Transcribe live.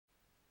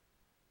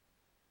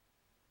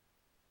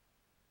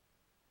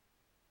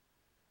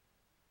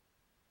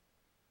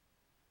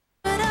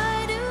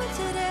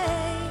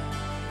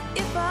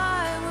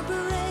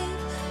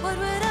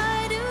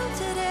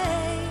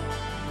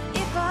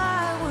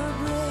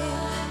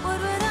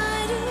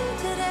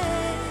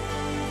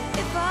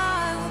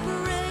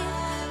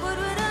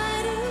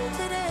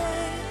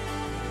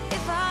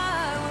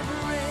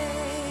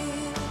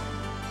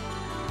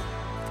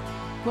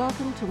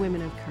Welcome to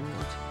Women of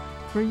Courage,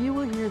 where you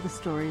will hear the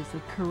stories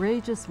of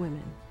courageous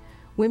women,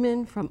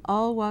 women from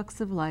all walks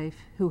of life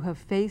who have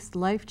faced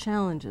life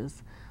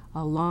challenges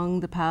along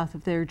the path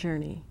of their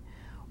journey,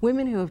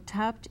 women who have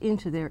tapped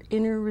into their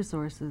inner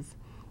resources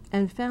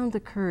and found the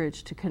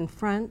courage to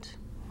confront,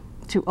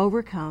 to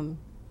overcome,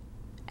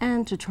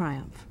 and to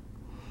triumph.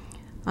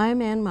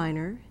 I'm Ann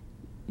Miner,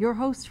 your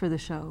host for the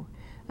show,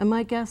 and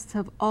my guests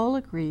have all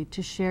agreed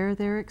to share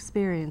their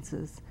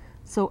experiences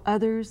so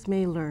others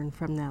may learn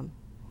from them.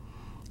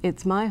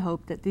 It's my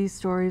hope that these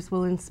stories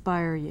will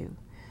inspire you,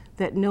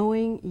 that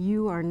knowing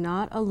you are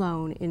not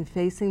alone in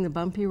facing the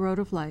bumpy road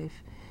of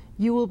life,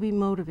 you will be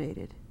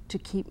motivated to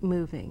keep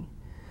moving,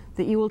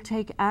 that you will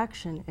take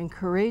action and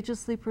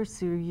courageously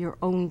pursue your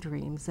own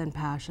dreams and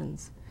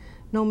passions,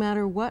 no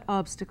matter what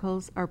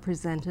obstacles are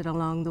presented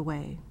along the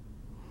way.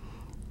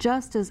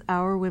 Just as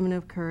our women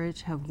of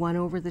courage have won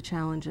over the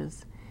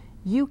challenges,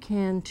 you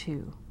can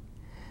too.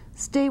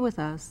 Stay with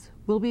us.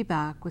 We'll be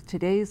back with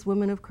today's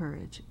Women of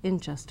Courage in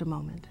just a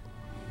moment.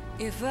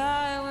 If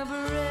I were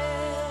brave,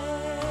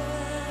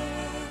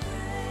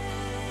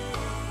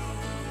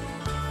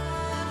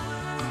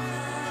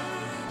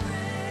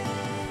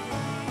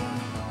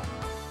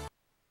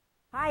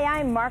 Hi,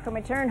 I'm Marco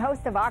Matern,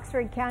 host of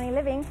Oxford County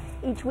Living.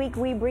 Each week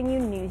we bring you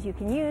news you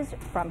can use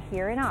from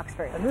here in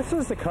Oxford. And this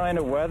is the kind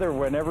of weather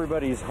when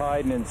everybody's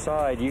hiding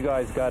inside, you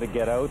guys got to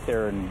get out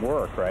there and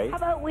work, right? How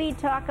about we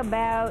talk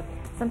about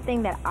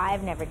something that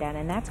I've never done,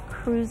 and that's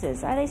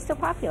cruises. Are they still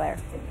popular?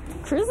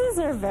 Cruises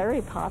are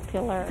very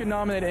popular. You can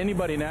nominate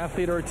anybody, an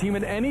athlete or a team,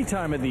 at any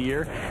time of the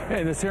year,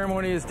 and the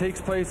ceremony takes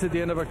place at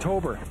the end of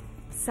October.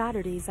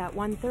 Saturdays at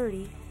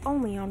 1:30,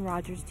 only on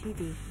Rogers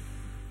TV.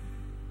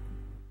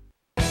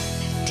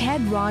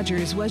 Ted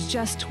Rogers was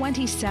just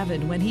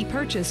 27 when he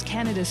purchased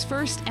Canada's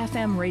first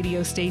FM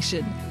radio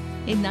station.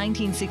 In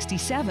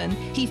 1967,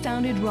 he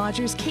founded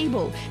Rogers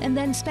Cable and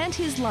then spent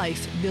his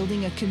life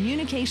building a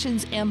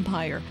communications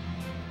empire.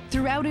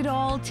 Throughout it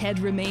all, Ted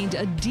remained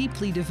a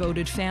deeply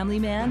devoted family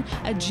man,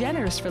 a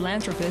generous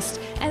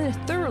philanthropist, and a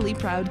thoroughly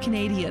proud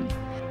Canadian.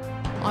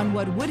 On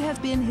what would have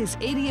been his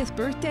 80th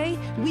birthday,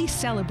 we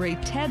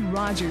celebrate Ted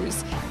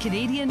Rogers,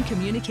 Canadian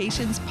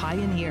communications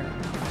pioneer.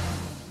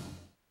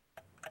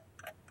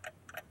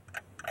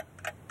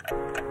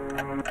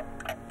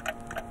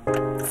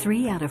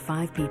 Three out of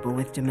 5 people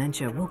with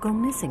dementia will go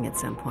missing at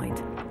some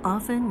point,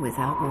 often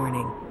without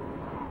warning.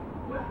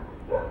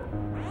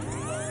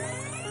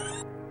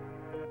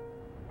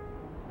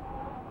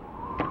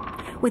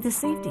 With a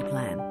safety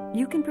plan,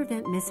 you can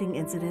prevent missing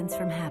incidents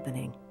from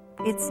happening.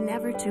 It's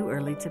never too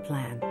early to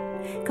plan.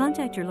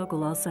 Contact your local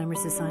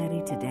Alzheimer's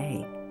Society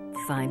today.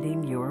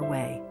 Finding your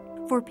way.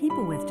 For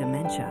people with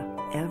dementia,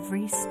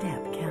 every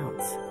step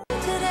counts.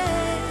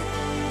 today,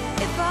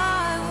 if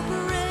I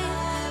were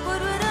brave,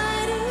 what would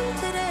I do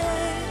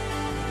today?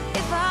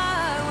 If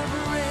I were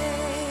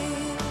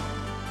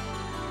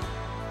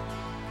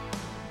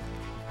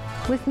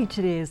brave. With me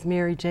today is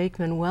Mary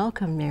Jakeman.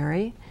 Welcome,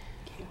 Mary.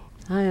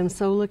 I am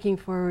so looking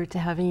forward to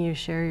having you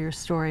share your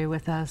story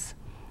with us.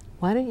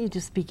 Why don't you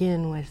just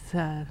begin with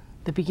the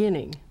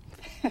beginning?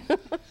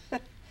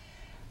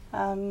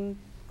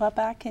 Well,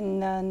 back in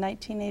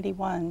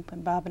 1981,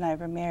 when Bob and I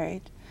were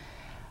married,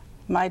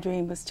 my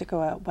dream was to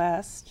go out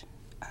west.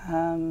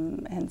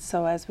 And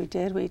so as we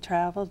did, we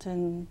traveled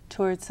and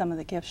toured some of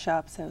the gift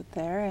shops out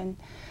there. And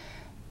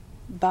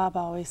Bob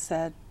always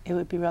said it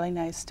would be really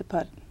nice to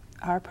put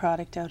our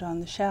product out on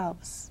the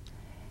shelves.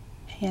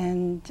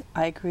 And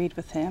I agreed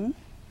with him,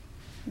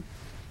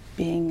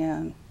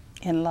 being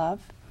in love.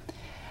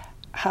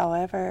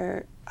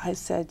 However, I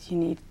said you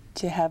need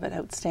to have it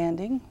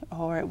outstanding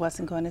or it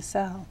wasn't going to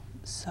sell.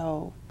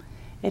 So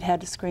it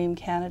had to scream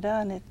Canada,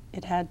 and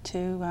it had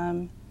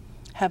to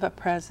have a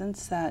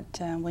presence that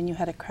when you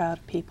had a crowd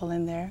of people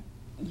in there,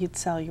 you'd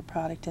sell your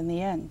product in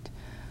the end,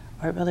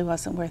 or it really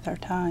wasn't worth our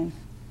time.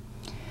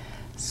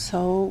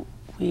 So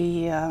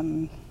we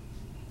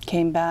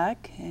came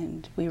back,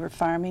 and we were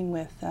farming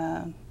with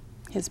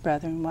his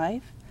brother and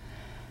wife.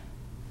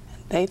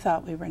 They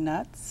thought we were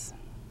nuts,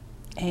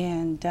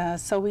 and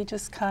so we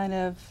just kind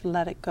of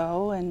let it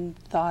go and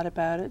thought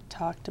about it,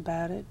 talked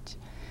about it.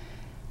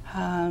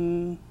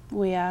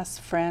 We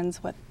asked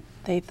friends what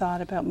they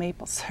thought about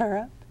maple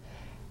syrup,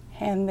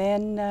 and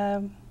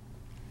then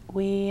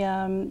we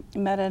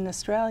met an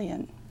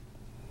Australian,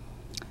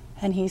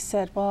 and he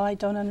said, well, I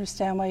don't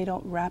understand why you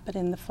don't wrap it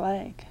in the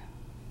flag.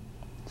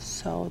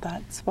 So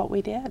that's what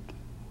we did.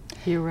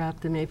 You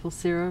wrapped the maple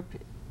syrup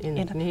in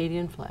the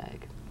Canadian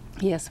flag.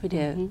 Yes, we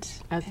did.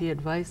 Mm-hmm. At the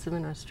advice of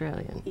an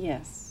Australian.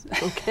 Yes.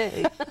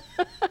 Okay.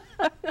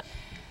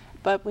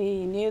 But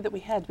we knew that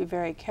we had to be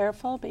very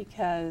careful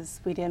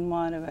because we didn't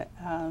want to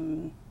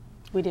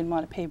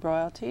pay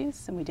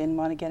royalties, and we didn't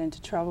want to get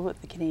into trouble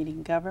with the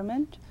Canadian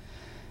government.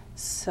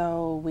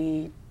 So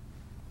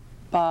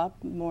Bob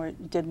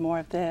did more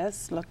of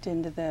this, looked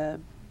into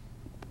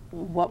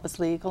what was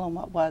legal and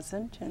what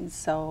wasn't, and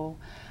so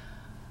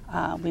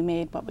we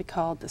made what we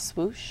called the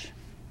swoosh.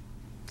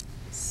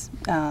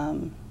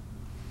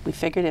 We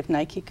figured if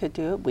Nike could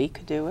do it, we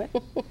could do it.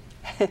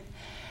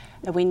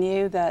 We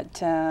knew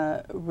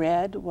that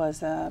red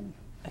was a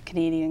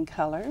Canadian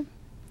color,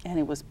 and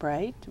it was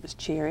bright, it was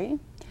cheery.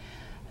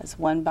 As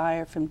one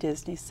buyer from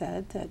Disney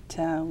said, that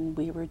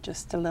we were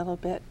just a little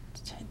bit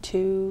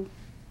too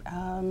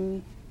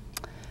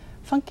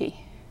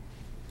funky.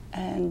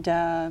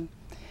 And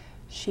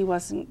she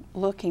wasn't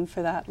looking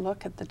for that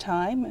look at the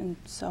time, and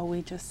so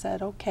we just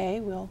said, okay,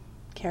 we'll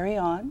carry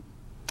on.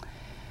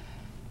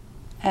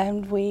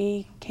 And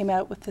we came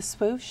out with the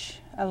swoosh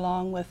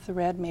along with the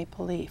red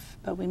maple leaf,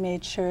 but we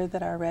made sure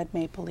that our red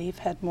maple leaf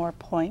had more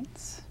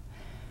points.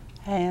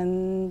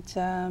 And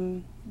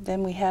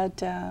then we had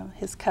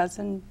his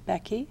cousin,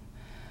 Becky.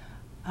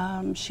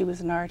 She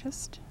was an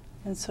artist,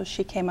 and so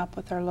she came up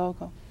with our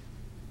logo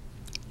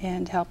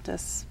and helped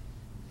us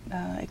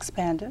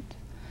expand it.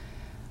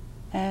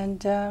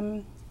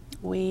 And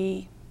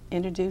we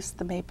introduced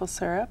the maple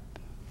syrup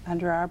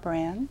under our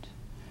brand.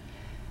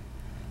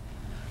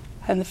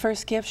 And the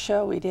first gift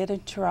show we did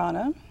in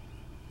Toronto,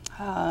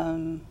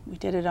 we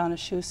did it on a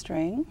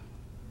shoestring,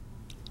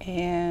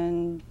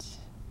 and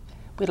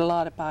we had a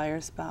lot of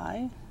buyers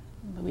buy,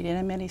 but we didn't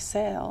have many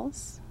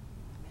sales,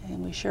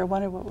 and we sure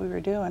wondered what we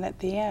were doing at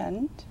the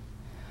end.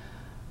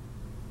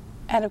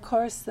 And of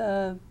course,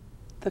 the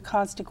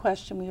constant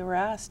question we were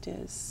asked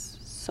is,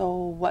 so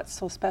what's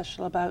so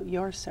special about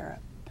your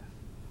syrup?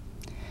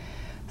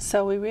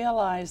 So we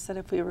realized that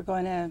if we were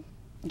going to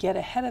get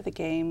ahead of the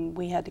game,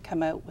 we had to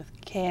come out with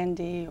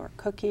candy or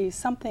cookies,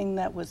 something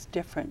that was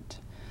different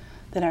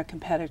than our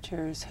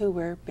competitors, who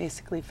were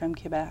basically from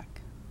Quebec.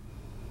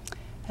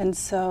 And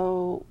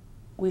so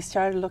we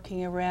started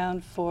looking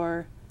around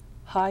for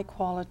high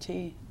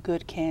quality,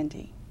 good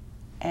candy.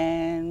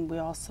 And we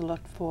also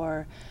looked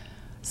for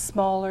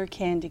smaller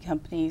candy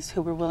companies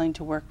who were willing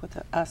to work with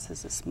us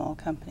as a small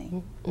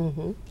company.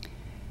 Mm-hmm.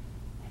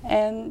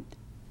 And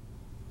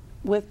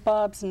with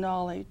Bob's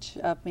knowledge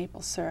of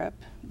maple syrup,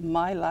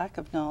 my lack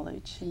of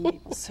knowledge in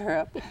maple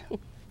syrup,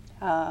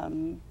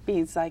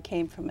 because I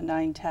came from a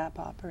 9-tap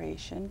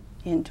operation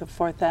into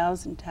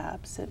 4,000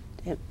 taps,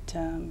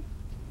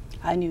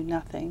 I knew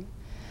nothing.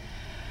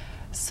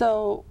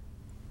 So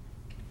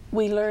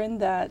we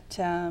learned that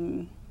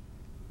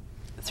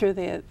through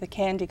the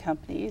candy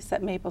companies,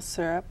 that maple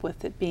syrup,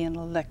 with it being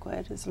a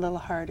liquid, is a little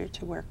harder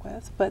to work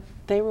with, but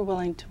they were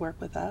willing to work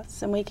with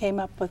us, and we came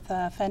up with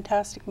a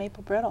fantastic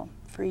maple brittle.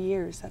 For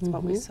years, that's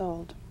what we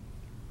sold.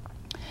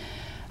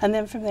 And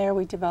then from there,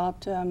 we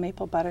developed a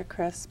maple butter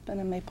crisp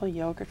and a maple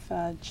yogurt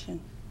fudge, and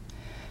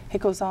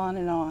it goes on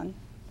and on.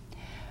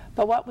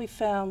 But what we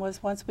found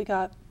was, once we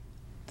got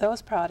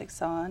those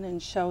products on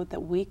and showed that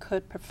we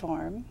could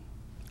perform,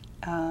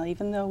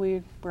 even though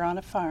we were on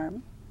a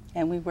farm,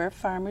 and we were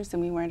farmers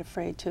and we weren't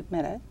afraid to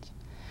admit it,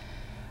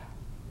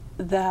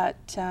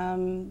 that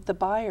the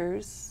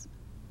buyers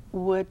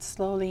would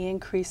slowly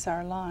increase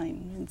our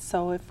line. And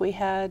so if we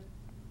had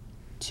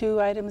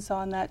 2 items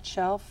on that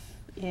shelf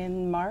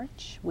in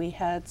March, we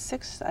had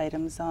 6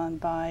 items on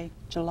by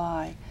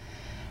July,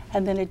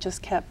 and then it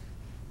just kept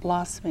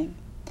blossoming.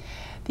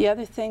 The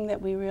other thing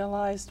that we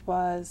realized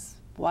was,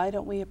 why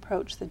don't we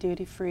approach the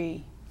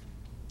duty-free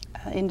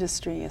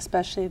industry,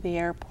 especially the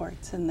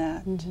airports and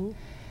that.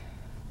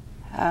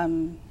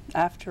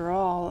 After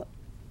all,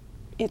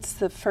 it's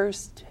the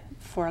first,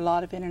 for a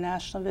lot of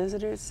international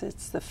visitors,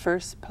 it's the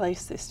first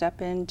place they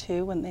step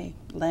into when they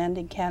land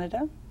in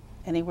Canada,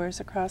 anywhere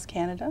across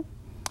Canada,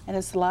 and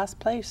it's the last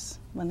place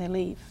when they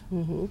leave.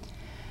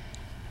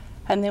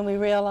 And then we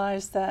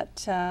realized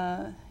that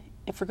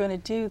if we're going to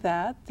do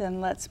that,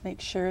 then let's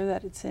make sure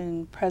that it's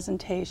in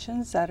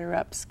presentations that are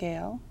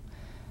upscale,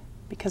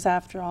 because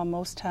after all,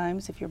 most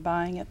times if you're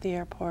buying at the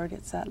airport,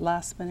 it's that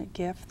last-minute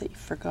gift that you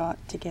forgot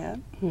to get.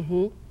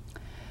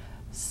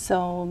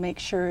 So make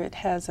sure it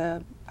has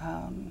a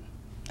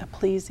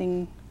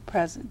pleasing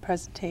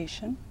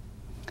presentation.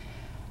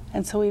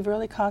 And so we've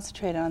really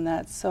concentrated on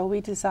that. So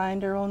we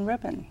designed our own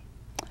ribbon.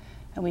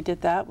 And we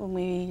did that when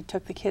we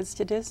took the kids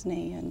to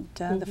Disney. And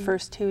the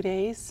first 2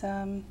 days,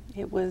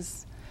 it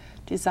was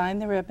design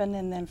the ribbon,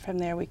 and then from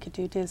there we could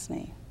do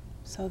Disney.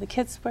 So the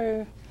kids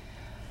were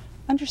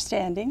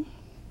understanding,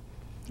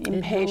 impatient.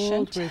 And how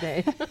old were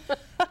they?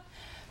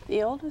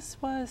 The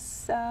oldest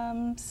was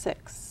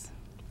 6.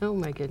 Oh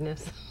my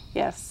goodness.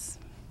 Yes.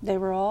 They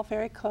were all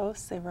very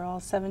close. They were all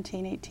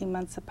 17, 18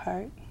 months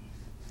apart.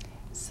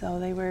 So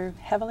they were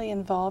heavily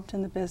involved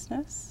in the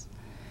business.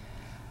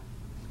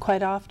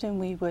 Quite often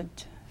we would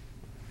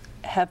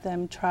have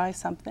them try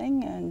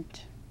something, and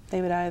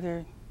they would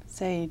either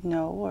say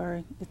no,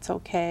 or it's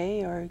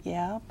okay, or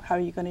yeah, how are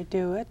you going to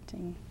do it?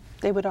 And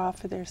they would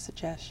offer their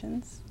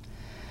suggestions.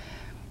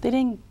 They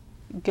didn't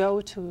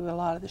go to a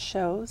lot of the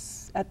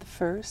shows at the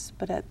first,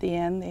 but at the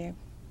end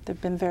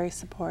they've been very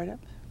supportive.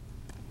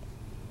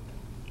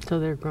 So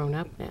they're grown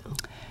up now?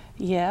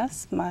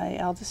 Yes, my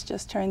eldest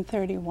just turned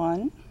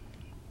 31,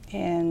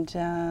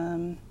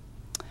 and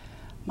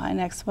my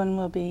next one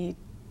will be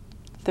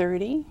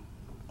 30.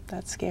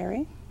 That's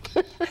scary.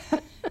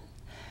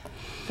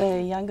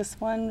 The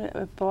youngest one,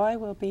 a boy,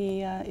 will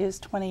be is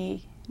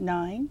 29,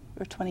 29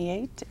 or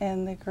 28,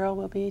 and the girl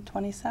will be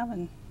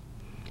 27.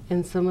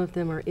 And some of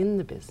them are in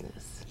the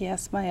business.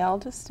 Yes, my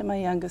eldest and my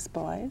youngest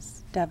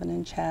boys, Devin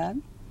and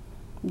Chad.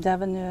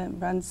 Devin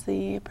runs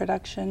the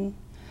production,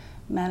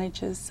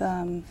 manages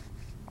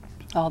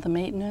all the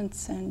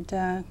maintenance,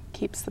 and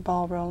keeps the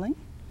ball rolling.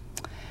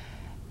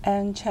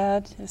 And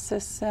Chad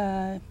assists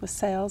with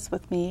sales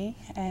with me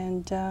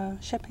and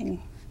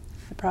shipping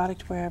the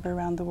product wherever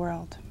around the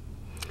world.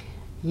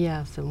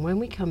 Yes, and when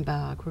we come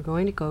back, we're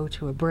going to go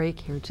to a break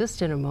here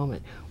just in a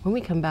moment. When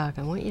we come back,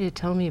 I want you to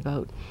tell me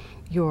about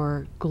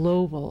your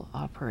global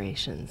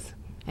operations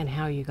and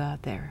how you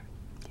got there.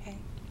 Okay.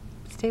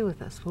 Stay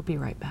with us. We'll be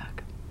right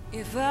back.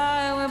 If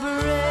I were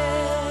brave,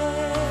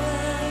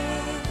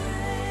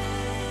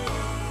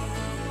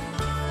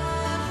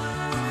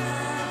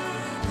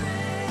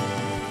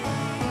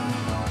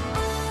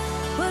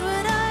 what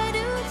would I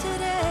do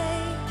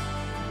today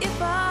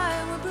if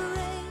I were brave?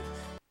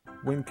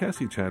 When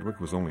Cassie Chadwick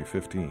was only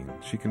 15,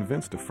 she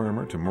convinced a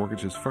farmer to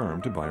mortgage his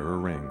farm to buy her a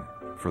ring.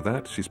 For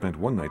that, she spent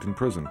one night in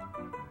prison.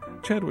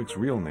 Chadwick's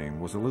real name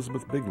was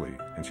Elizabeth Bigley,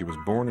 and she was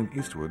born in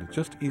Eastwood,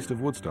 just east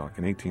of Woodstock,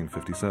 in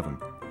 1857.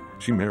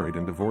 She married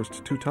and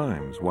divorced 2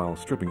 times while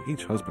stripping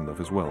each husband of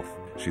his wealth.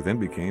 She then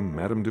became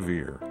Madame de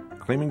Vere,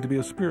 claiming to be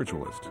a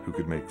spiritualist who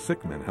could make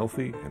sick men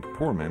healthy and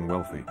poor men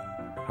wealthy.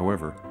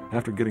 However,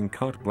 after getting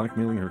caught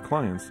blackmailing her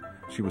clients,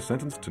 she was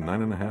sentenced to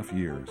 9.5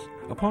 years.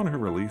 Upon her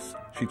release,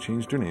 she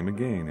changed her name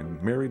again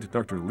and married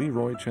Dr.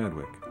 Leroy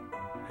Chadwick.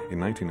 In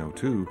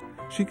 1902,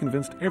 she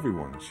convinced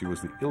everyone she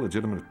was the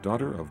illegitimate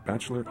daughter of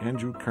Bachelor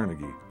Andrew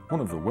Carnegie,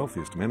 one of the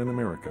wealthiest men in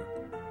America.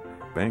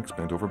 Banks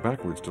bent over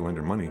backwards to lend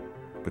her money,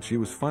 but she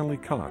was finally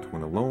caught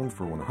when a loan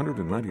for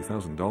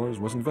 $190,000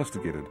 was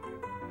investigated.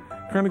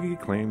 Carnegie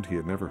claimed he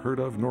had never heard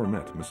of nor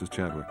met Mrs.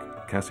 Chadwick.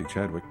 Cassie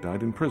Chadwick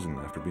died in prison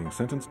after being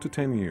sentenced to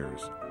 10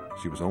 years.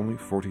 She was only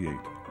 48.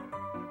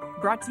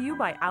 Brought to you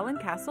by Allen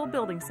Castle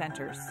Building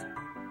Centers.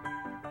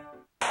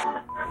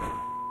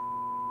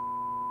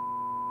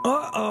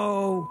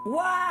 Uh-oh.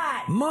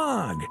 What?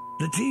 Mug,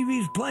 the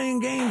TV's playing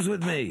games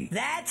with me.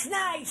 That's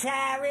nice,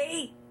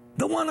 Harry.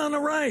 The one on the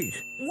right.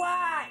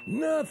 What?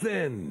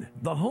 Nothing.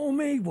 The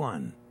homemade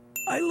one.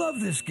 I love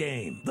this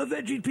game. The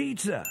veggie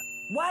pizza.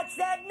 What's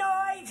that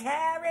noise,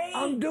 Harry?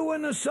 I'm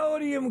doing a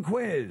sodium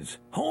quiz.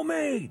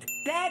 Homemade.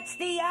 That's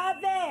the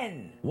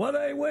oven. What'd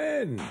I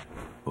win?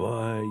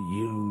 Why,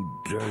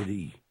 you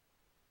dirty.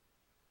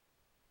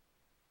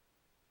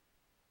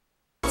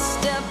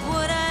 Step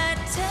would I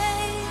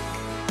take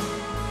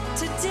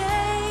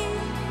today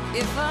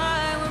if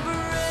I were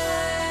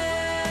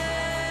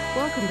brave?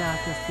 Welcome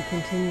back as we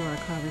continue our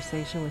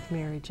conversation with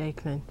Mary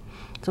Jakeman.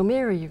 So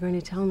Mary, you're going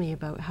to tell me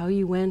about how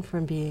you went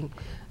from being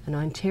an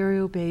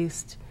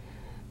Ontario-based,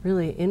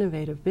 really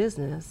innovative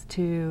business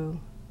to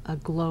a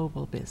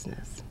global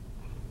business.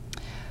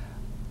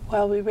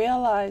 Well, we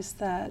realized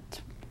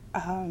that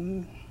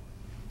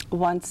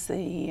once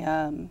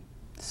the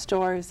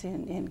stores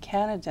in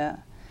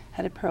Canada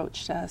had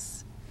approached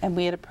us and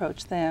we had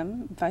approached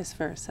them, vice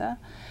versa,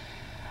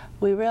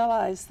 we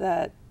realized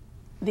that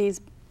these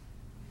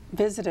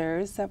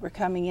visitors that were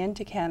coming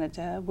into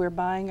Canada were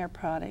buying our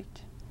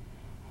product,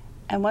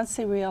 and once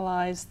they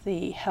realized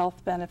the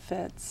health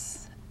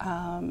benefits,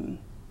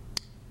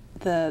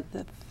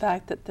 the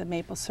fact that the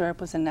maple syrup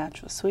was a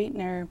natural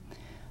sweetener,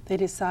 they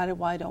decided,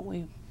 why don't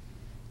we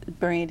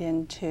bring it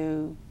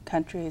into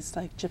countries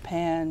like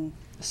Japan,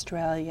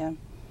 Australia,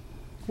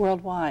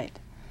 worldwide.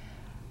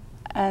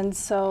 And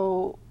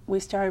so we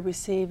started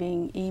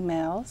receiving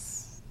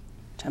emails,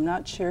 which I'm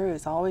not sure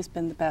has always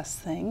been the best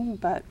thing,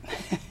 but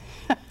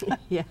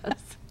yes.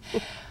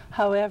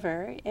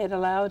 However, it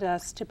allowed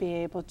us to be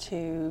able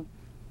to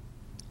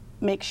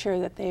make sure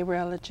that they were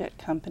a legit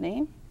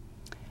company,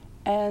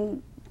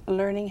 and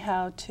learning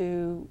how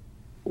to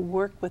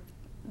work with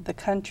the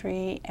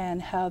country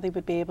and how they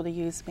would be able to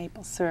use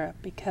maple syrup,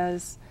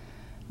 because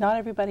not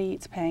everybody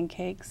eats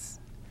pancakes,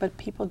 but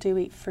people do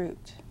eat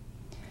fruit.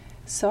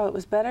 So it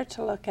was better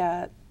to look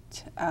at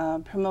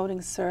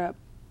promoting syrup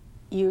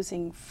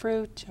using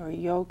fruit or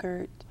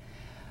yogurt,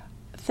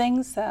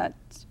 things that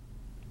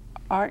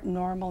aren't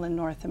normal in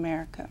North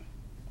America.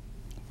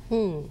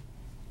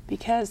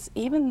 Because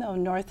even though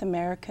North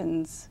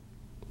Americans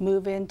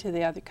move into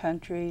the other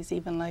countries,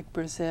 even like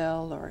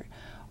Brazil or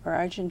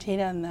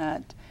Argentina, and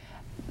that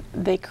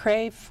they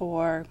crave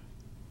for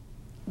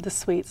the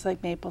sweets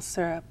like maple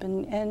syrup.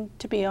 And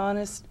to be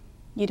honest,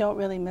 you don't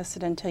really miss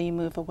it until you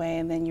move away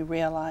and then you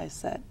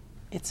realize that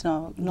it's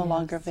no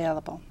longer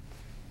available.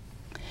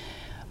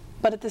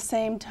 But at the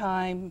same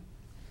time,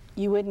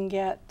 you wouldn't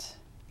get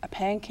a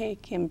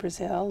pancake in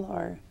Brazil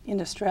or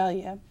in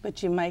Australia,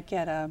 but you might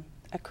get a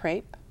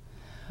crepe,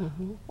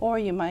 or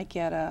you might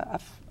get a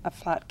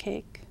flat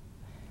cake.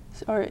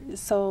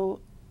 So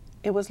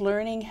it was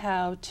learning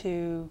how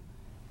to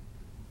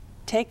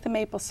take the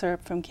maple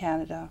syrup from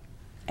Canada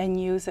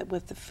and use it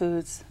with the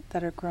foods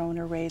that are grown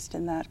or raised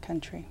in that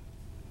country.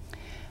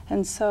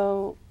 And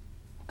so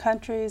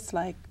countries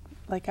like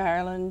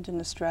Ireland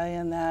and Australia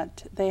and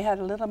that, they had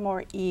a little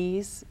more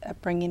ease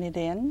at bringing it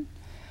in.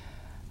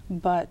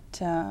 but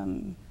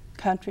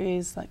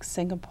countries like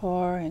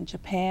Singapore and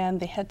Japan,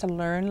 they had to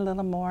learn a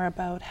little more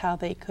about how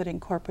they could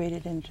incorporate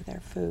it into their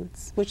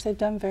foods, which they've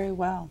done very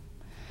well.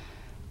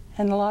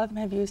 And a lot of them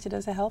have used it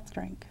as a health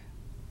drink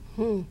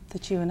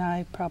that you and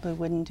I probably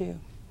wouldn't do.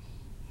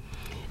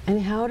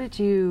 And how did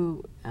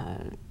you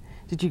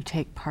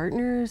take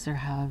partners or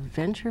have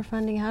venture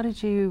funding? How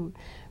did you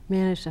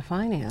manage to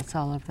finance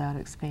all of that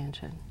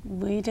expansion?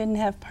 We didn't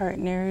have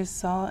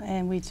partners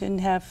and we didn't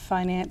have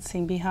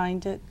financing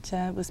behind it.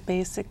 It was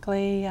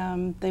basically,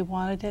 they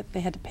wanted it,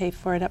 they had to pay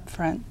for it up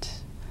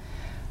front.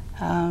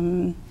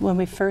 When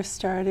we first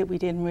started, we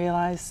didn't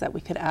realize that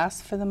we could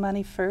ask for the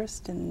money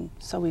first, and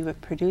so we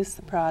would produce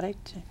the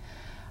product.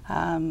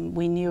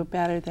 We knew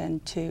better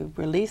than to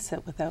release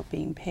it without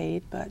being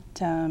paid, but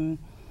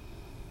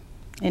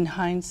in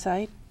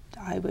hindsight,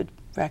 I would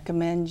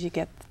recommend you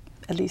get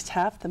at least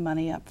half the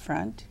money up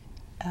front.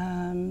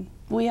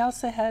 We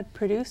also had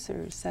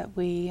producers that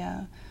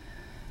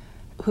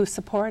who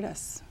support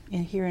us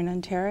here in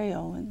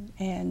Ontario,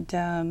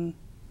 and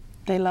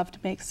they love to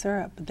make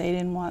syrup, but they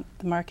didn't want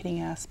the marketing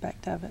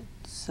aspect of it.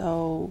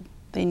 So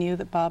they knew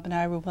that Bob and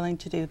I were willing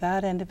to do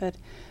that end of it.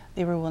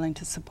 They were willing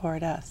to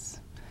support us.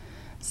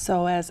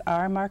 So as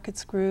our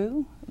markets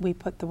grew, we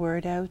put the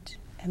word out,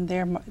 and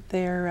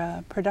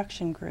their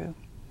production grew.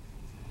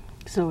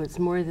 So it's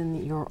more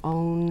than your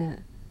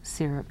own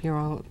syrup, your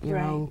own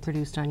Right.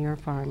 produced on your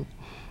farm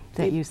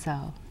that you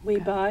sell. We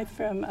buy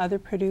from other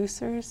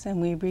producers, and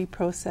we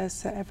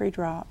reprocess every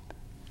drop.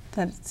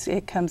 That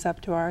it comes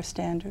up to our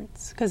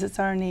standards, because it's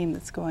our name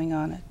that's going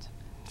on it.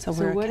 So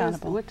we're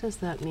accountable. What does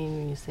that mean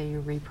when you say you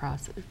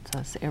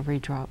reprocess every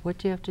drop? What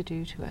do you have to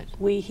do to it?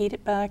 We heat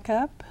it back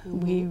up,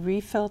 we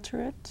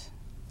refilter it,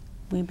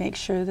 we make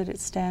sure that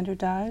it's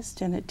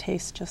standardized and it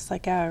tastes just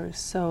like ours.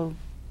 So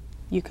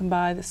you can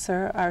buy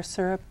our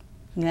syrup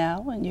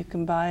now, and you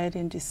can buy it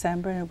in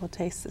December and it will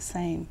taste the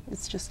same.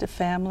 It's just a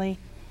family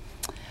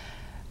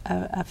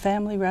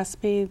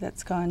recipe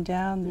that's gone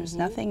down. There's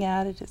nothing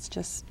added. It's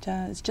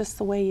just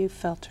the way you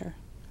filter.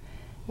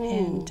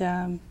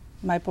 And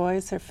my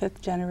boys are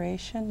 5th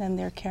generation, and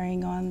they're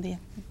carrying on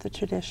the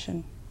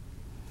tradition.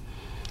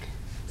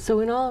 So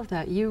in all of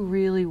that, you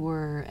really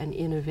were an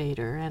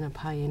innovator and a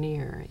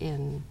pioneer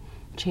in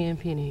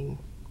championing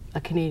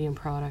a Canadian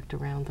product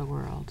around the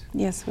world.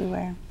 Yes, we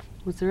were.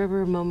 Was there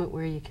ever a moment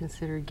where you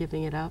considered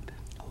giving it up?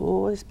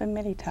 Oh, there's been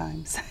many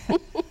times.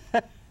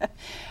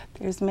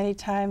 There's many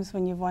times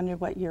when you wonder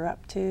what you're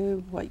up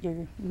to, what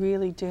you're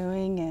really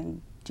doing,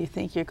 and do you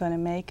think you're going to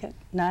make it?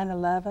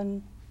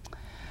 9/11,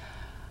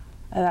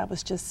 that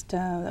was just,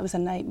 that was a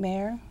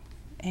nightmare.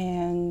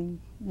 And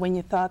when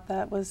you thought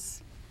that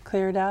was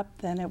cleared up,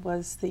 then it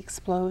was the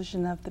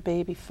explosion of the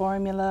baby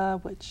formula,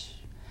 which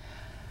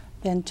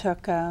then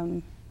took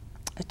a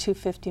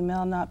 250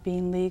 ml not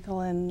being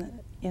legal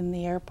in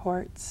the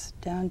airports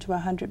down to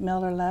 100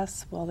 ml or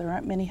less. Well, there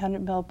aren't many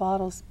 100 ml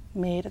bottles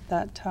made at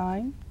that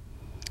time.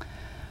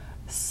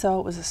 So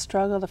it was a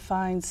struggle to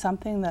find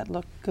something that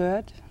looked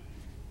good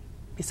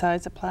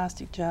besides a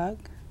plastic jug,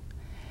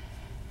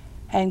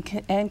 and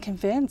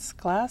convince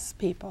glass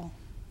people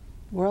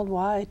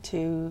worldwide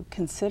to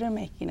consider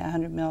making a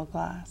 100 ml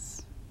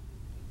glass,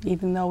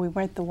 even though we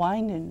weren't the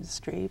wine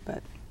industry.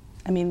 But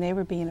I mean, they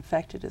were being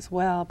affected as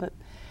well, but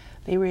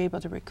they were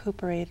able to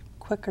recuperate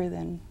quicker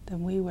than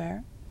we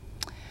were.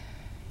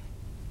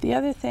 The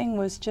other thing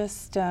was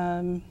just,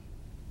 if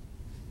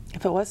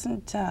it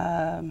wasn't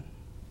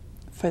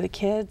for the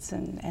kids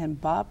and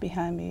Bob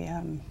behind me,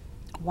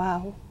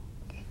 wow,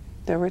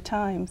 there were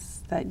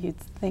times that you'd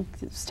think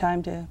it's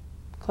time to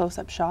close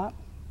up shop.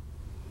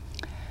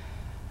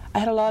 I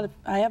have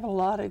a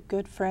lot of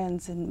good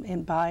friends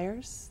in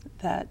buyers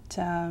that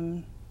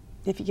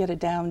if you get a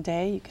down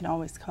day, you can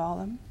always call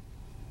them.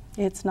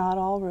 It's not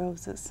all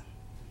roses.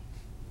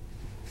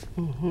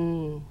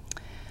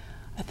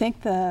 I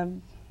think the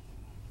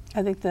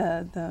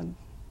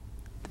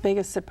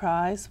biggest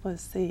surprise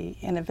was the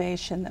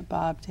innovation that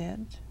Bob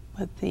did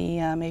with the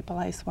maple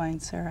ice wine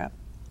syrup.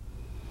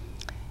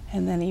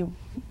 And then he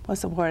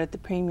was awarded the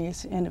Premier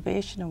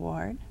Innovation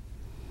Award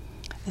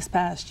this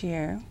past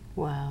year.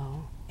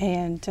 Wow.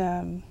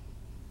 And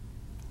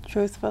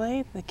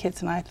truthfully, the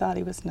kids and I thought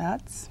he was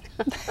nuts.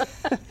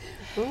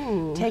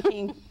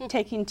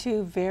 taking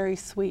two very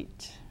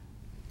sweet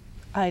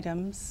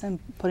items and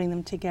putting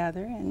them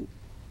together. And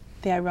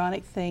the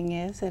ironic thing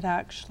is it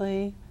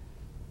actually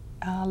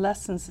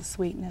lessens the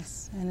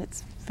sweetness, and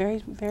it's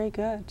very, very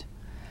good.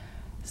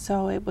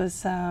 So it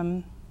was,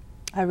 I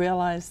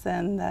realized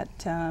then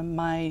that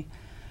my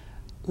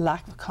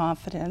lack of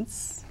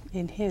confidence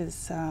in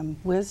his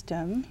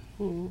wisdom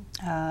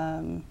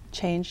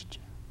changed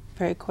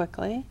very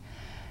quickly.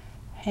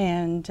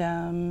 And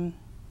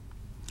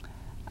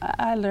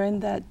I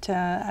learned that,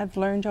 I've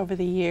learned over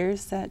the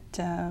years that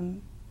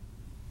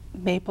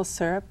maple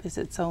syrup is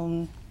its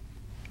own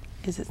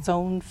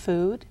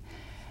food,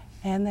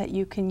 and that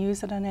you can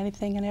use it on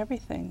anything and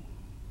everything.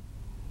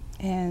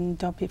 And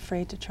don't be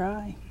afraid to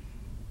try.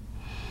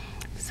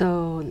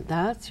 So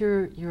that's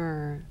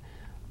your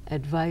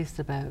advice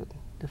about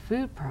the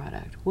food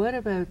product. What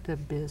about the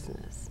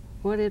business?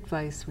 What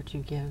advice would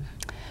you give?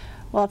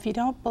 Well, if you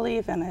don't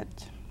believe in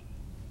it,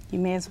 you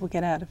may as well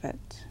get out of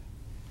it.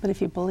 But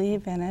if you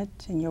believe in it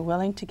and you're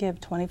willing to give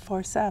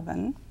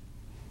 24/7,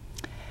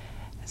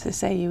 as I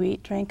say, you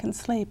eat, drink, and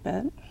sleep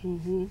it.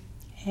 Mm-hmm.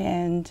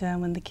 And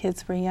when the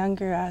kids were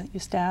younger, I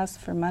used to ask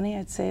for money.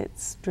 I'd say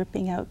it's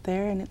dripping out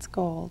there and it's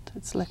gold,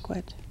 it's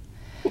liquid.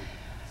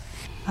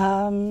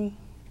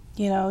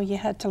 You know, you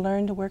had to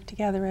learn to work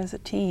together as a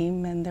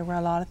team, and there were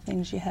a lot of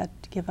things you had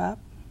to give up,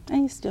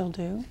 and you still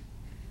do,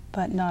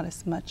 but not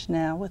as much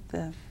now with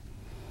the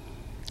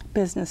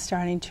business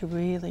starting to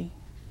really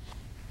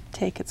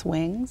take its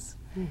wings,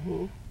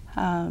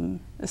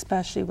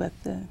 especially with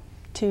the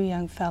two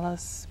young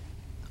fellows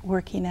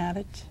working at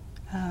it.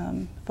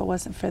 If it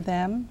wasn't for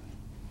them,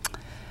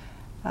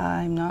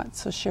 I'm not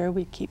so sure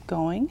we'd keep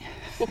going,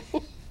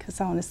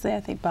 because honestly I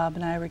think Bob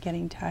and I were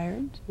getting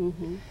tired.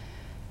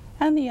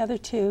 And the other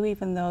two,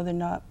 even though they're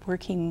not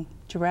working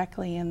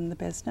directly in the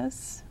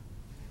business,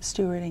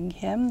 stewarding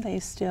him, they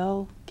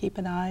still keep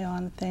an eye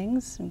on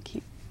things and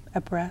keep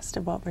abreast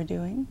of what we're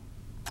doing.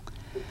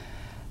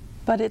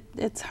 But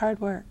it's hard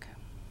work,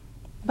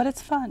 but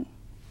it's fun.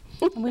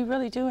 And we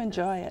really do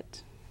enjoy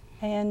it.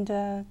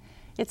 And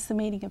it's the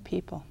meeting of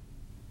people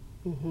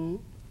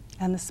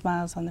and the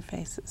smiles on their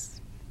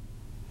faces.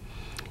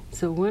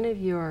 So one of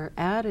your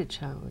added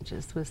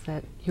challenges was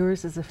that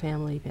yours is a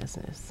family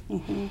business.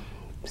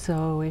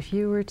 So if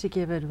you were to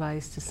give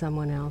advice to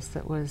someone else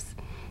that was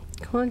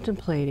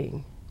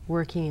contemplating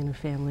working in a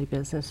family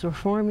business or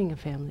forming a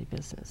family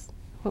business,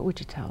 what would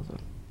you tell them?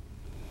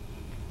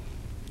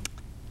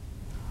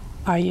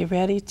 Are you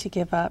ready to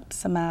give up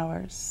some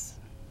hours?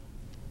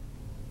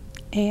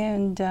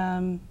 And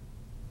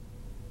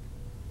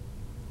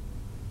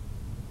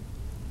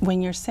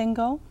when you're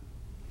single,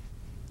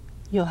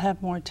 you'll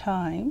have more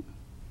time,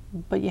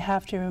 but you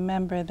have to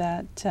remember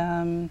that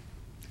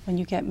when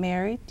you get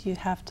married, you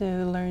have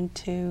to learn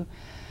to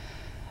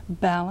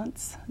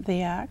balance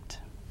the act.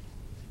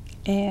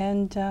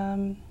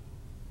 And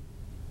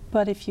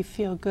but if you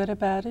feel good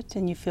about it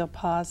and you feel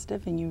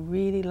positive and you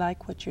really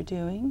like what you're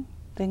doing,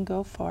 then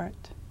go for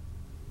it.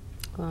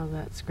 Well,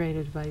 that's great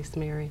advice,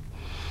 Mary.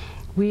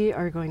 We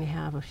are going to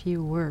have a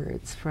few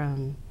words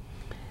from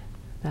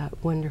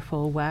that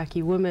wonderful,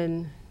 wacky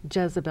woman,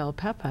 Jezebel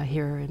Peppa,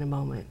 here in a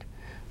moment.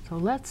 So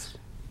let's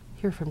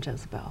hear from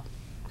Jezebel,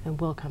 and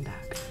we'll come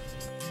back.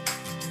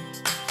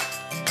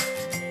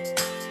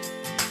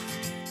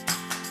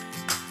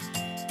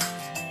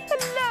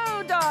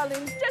 Hello,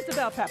 darlings.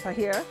 Jezebel Peppa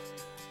here.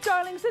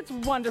 Darlings, it's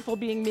wonderful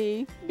being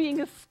me,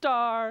 being a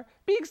star,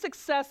 being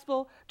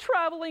successful,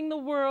 traveling the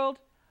world.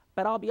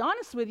 But I'll be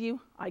honest with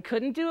you, I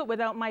couldn't do it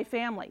without my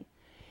family.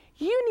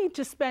 You need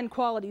to spend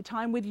quality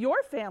time with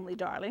your family,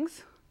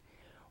 darlings.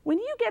 When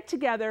you get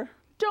together,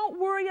 don't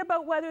worry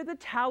about whether the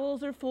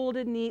towels are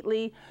folded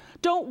neatly.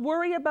 Don't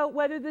worry about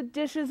whether the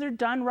dishes are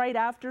done right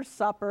after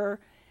supper.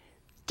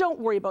 Don't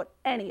worry about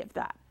any of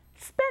that.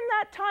 Spend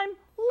that time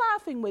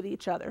laughing with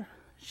each other,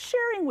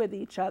 sharing with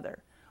each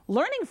other,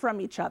 learning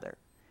from each other.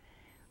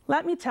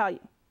 Let me tell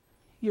you,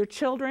 your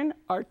children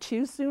are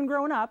too soon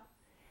grown up,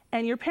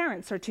 and your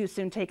parents are too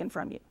soon taken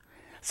from you.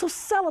 So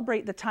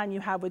celebrate the time you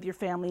have with your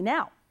family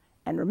now,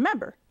 and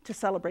remember to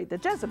celebrate the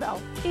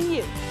Jezebel in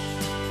you.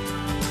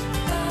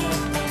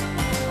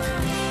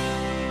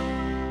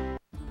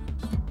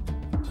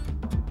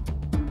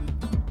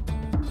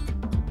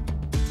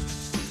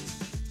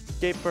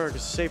 Skate park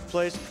is a safe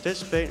place to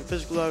participate in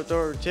physical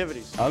outdoor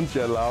activities. I'm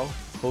Jed Lau,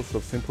 host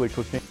of Simply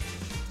Cooking.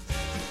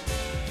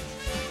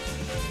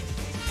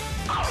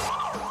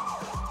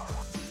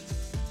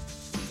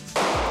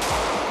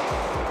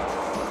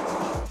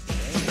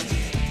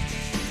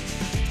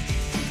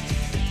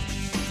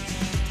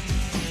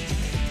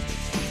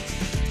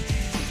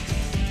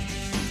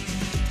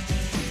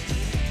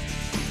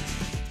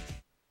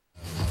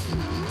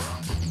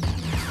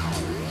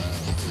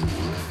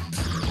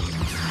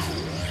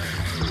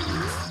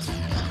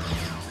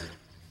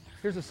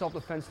 Here's a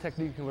self-defense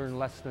technique you can learn in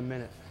less than a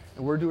minute,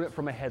 and we're doing it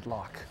from a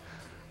headlock.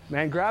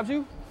 Man grabs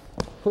you,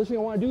 first thing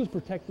I want to do is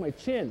protect my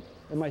chin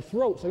and my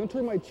throat, so I'm going to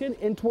turn my chin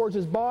in towards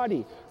his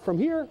body. From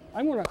here,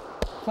 I'm going to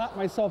clap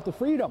myself to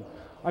freedom.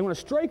 I'm going to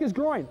strike his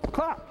groin,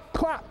 clap,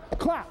 clap,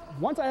 clap.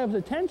 Once I have his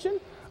attention,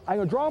 I'm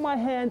going to draw my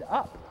hand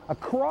up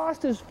across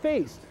his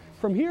face.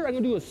 From here, I'm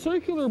going to do a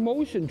circular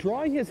motion,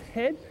 drawing his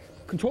head,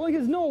 controlling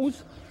his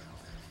nose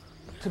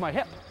to my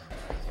hip.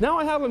 Now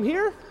I have him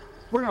here.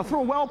 We're going to throw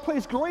a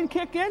well-placed groin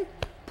kick in,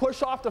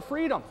 push off to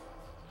freedom.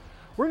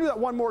 We're going to do that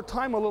one more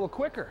time a little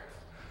quicker.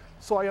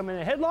 So I am in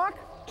a headlock,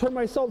 turn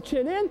myself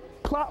chin in,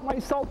 clap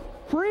myself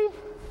free,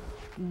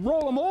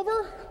 roll him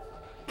over,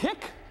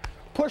 kick,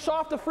 push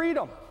off to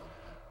freedom.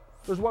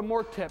 There's one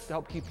more tip to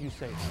help keep you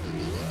safe.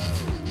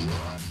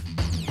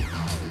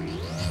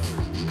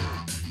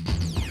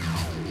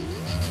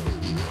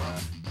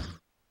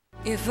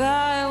 If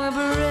I were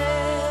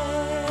brave.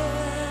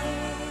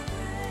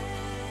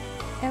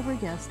 Every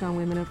guest on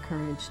Women of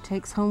Courage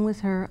takes home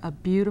with her a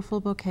beautiful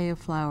bouquet of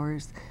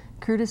flowers,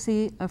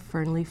 courtesy of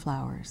Fernley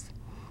Flowers.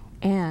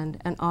 and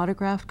an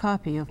autographed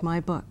copy of my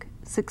book,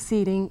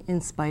 Succeeding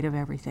in Spite of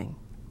Everything.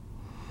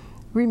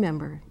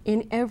 Remember,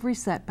 in every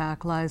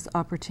setback lies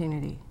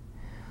opportunity.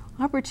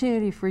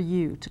 Opportunity for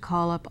you to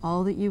call up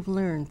all that you've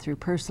learned through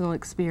personal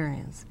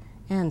experience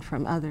and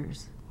from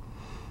others.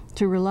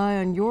 To rely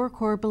on your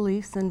core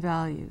beliefs and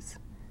values,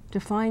 to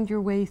find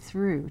your way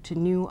through to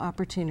new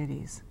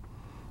opportunities,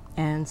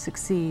 and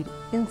succeed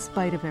in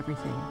spite of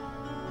everything.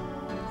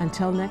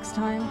 Until next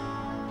time,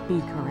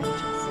 be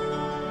courageous.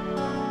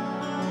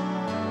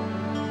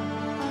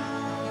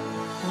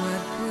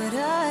 What would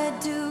I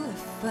do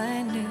if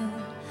I knew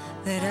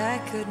that I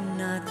could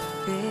not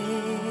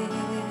fail?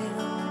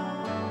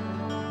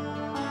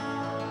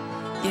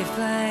 If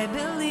I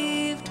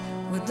believed,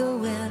 would the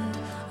wind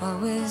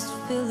always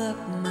fill up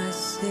my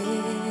sail?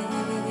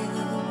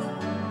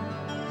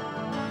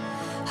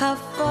 How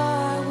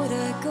far would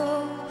I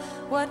go?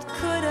 What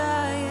could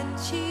I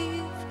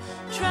achieve?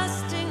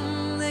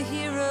 Trusting the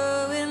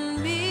hero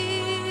in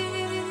me.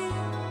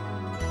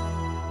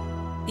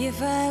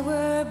 If I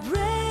were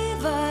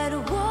brave, I'd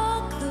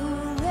walk the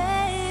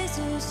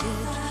razor's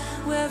edge,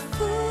 where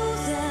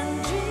fools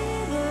and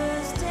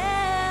dreamers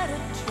dare to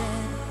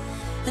tread,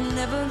 and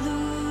never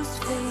lose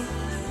faith,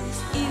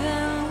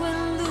 even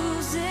when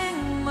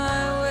losing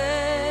my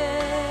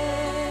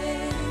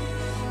way.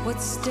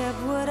 What step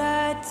would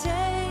I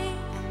take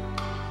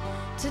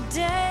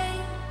today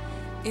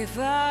if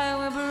I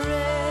were brave?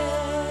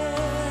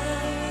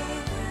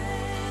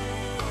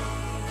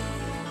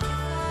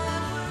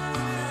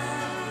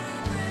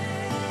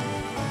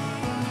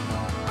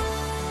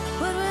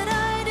 What would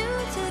I do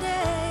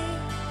today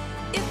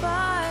if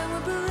I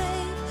were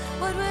brave?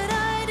 What would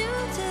I do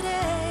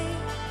today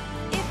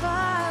if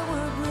I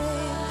were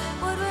brave?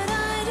 What would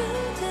I do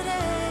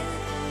today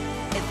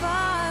if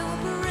I were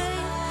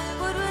brave?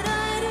 What would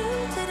I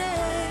do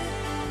today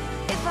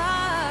if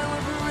I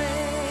were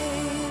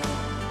brave?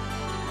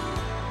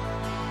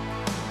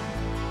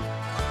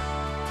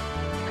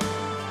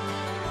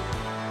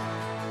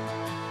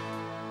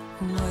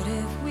 What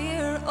if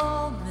we're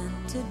all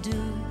meant to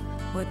do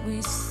what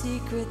we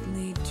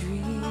secretly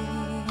dream?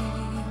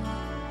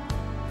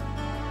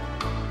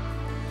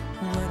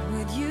 What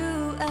would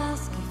you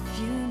ask if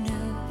you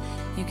knew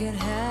you could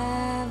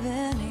have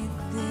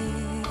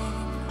anything?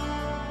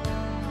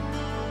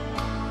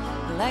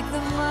 Like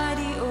the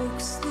mighty oak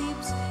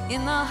sleeps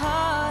in the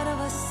heart of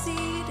a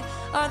seed,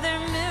 are there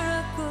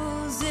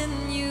miracles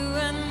in you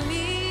and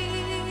me?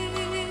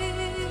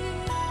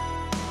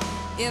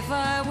 If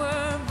I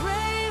were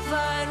brave,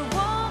 I'd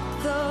walk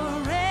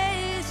the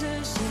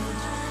razor's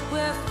edge,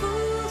 where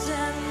fools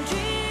and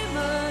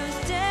dreamers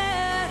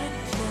dare to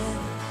tread,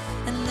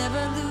 and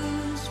never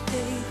lose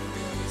faith,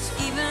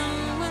 even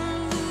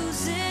when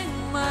losing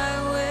my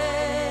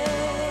way.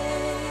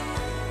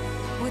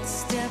 What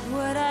step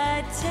would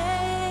I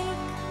take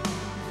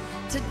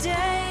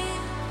today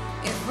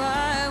if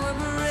I were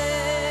brave?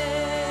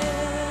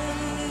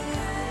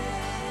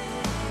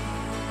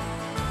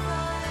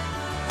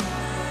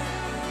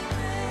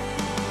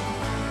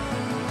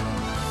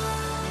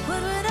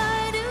 What would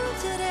I do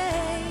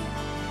today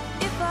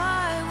if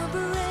I were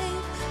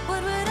brave?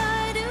 What would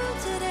I do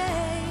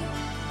today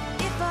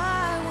if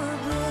I were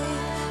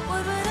brave?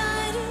 What would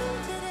I do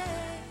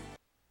today?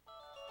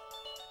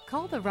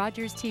 Call the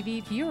Rogers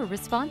TV viewer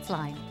response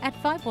line at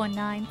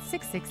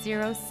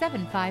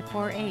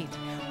 519-660-7548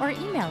 or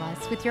email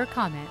us with your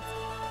comments.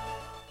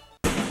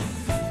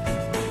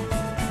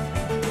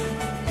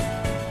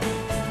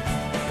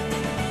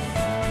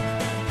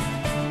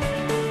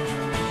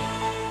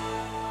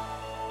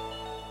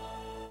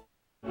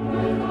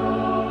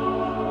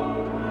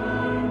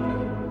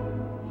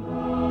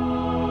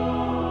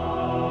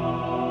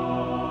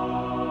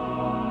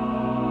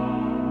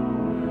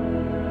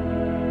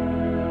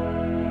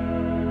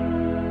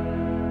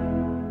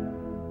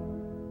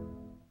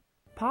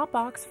 Pop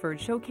Oxford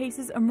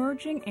showcases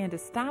emerging and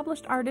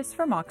established artists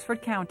from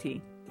Oxford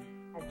County.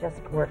 I've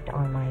just worked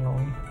on my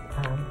own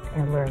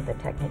and learned the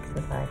techniques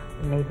as I've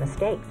made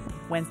mistakes.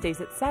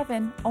 Wednesdays at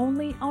 7,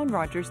 only on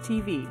Rogers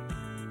TV.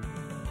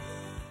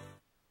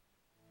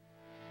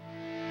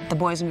 The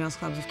Boys and Girls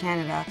Clubs of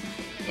Canada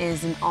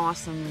is an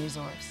awesome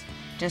resource,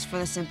 just for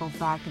the simple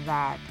fact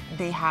that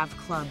they have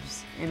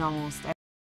clubs in almost